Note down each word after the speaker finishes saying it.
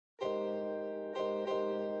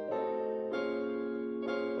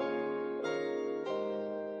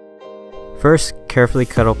First, carefully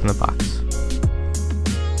cut open the box.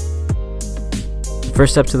 The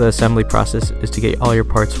first step to the assembly process is to get all your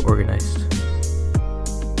parts organized.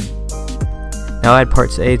 Now add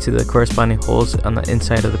parts A to the corresponding holes on the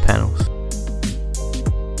inside of the panels.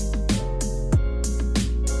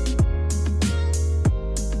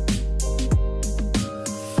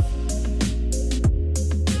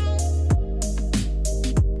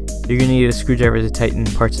 You're going to need a screwdriver to tighten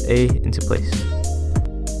parts A into place.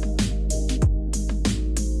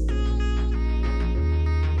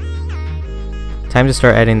 Time to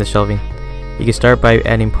start adding the shelving. You can start by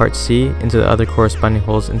adding part C into the other corresponding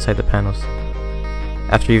holes inside the panels.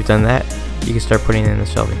 After you've done that, you can start putting in the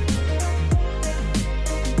shelving.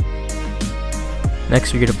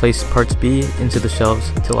 Next, you're going to place parts B into the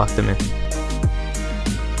shelves to lock them in.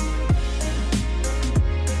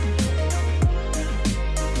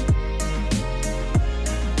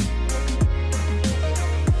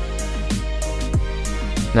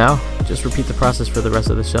 Now, just repeat the process for the rest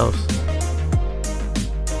of the shelves.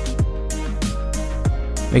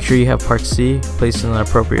 Make sure you have part C placed in the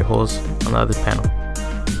appropriate holes on the other panel.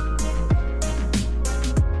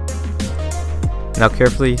 Now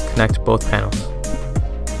carefully connect both panels.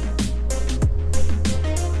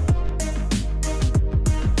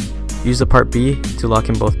 Use the part B to lock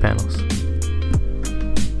in both panels.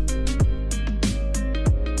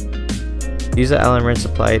 Use the Allen wrench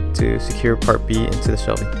applied to secure part B into the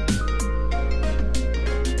shelving.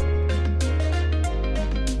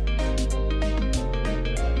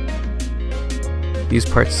 Use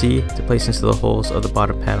part C to place into the holes of the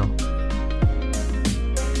bottom panel.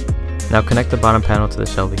 Now connect the bottom panel to the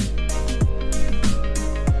shelving.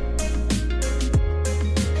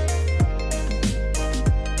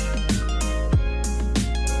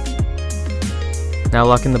 Now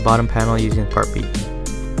lock in the bottom panel using part B.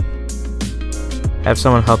 Have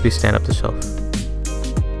someone help you stand up the shelf.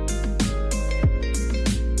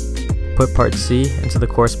 Put part C into the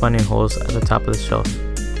corresponding holes at the top of the shelf.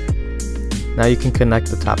 Now you can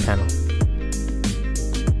connect the top panel.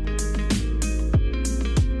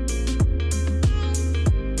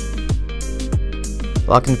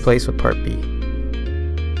 Lock in place with part B.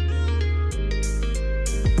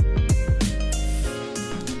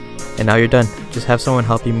 And now you're done. Just have someone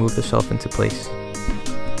help you move the shelf into place.